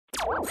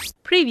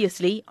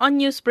Previously on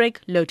Newsbreak,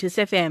 Lotus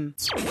FM.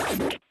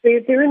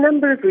 There are a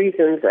number of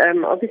reasons.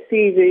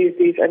 Obviously,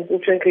 there's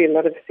unfortunately a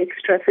lot of sex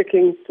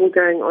trafficking still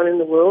going on in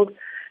the world.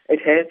 It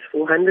has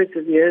for hundreds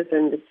of years,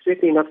 and it's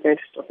certainly not going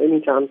to stop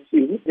anytime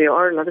soon. There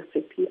are a lot of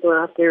sick people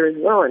out there as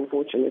well,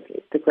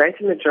 unfortunately. The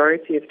greater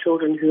majority of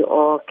children who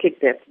are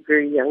kidnapped,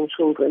 very young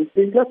children,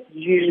 there's not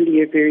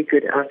usually a very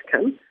good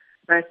outcome.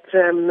 But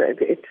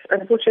it's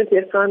unfortunately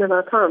a sign of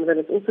our times, and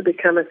it's also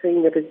become a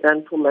thing that is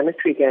done for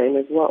monetary gain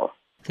as well.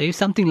 So if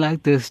something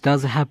like this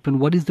does happen,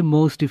 what is the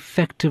most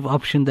effective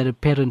option that a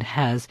parent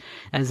has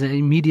as an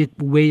immediate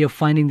way of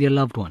finding their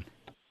loved one?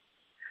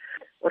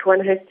 What one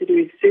has to do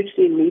is search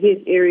the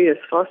immediate area as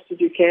fast as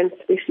you can,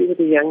 especially with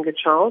a younger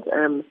child.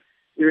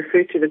 We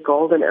refer to the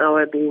golden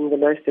hour being the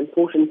most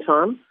important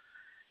time.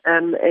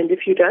 And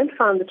if you don't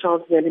find the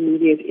child in that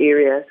immediate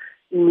area,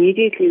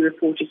 immediately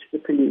report it to the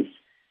police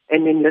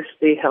and enlist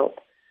their help.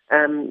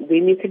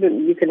 Then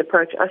you can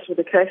approach us with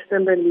a case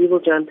number and we will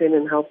jump in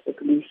and help the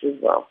police as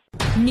well.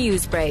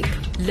 Newsbreak,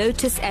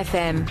 Lotus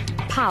FM,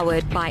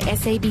 powered by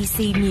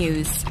SABC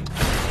News.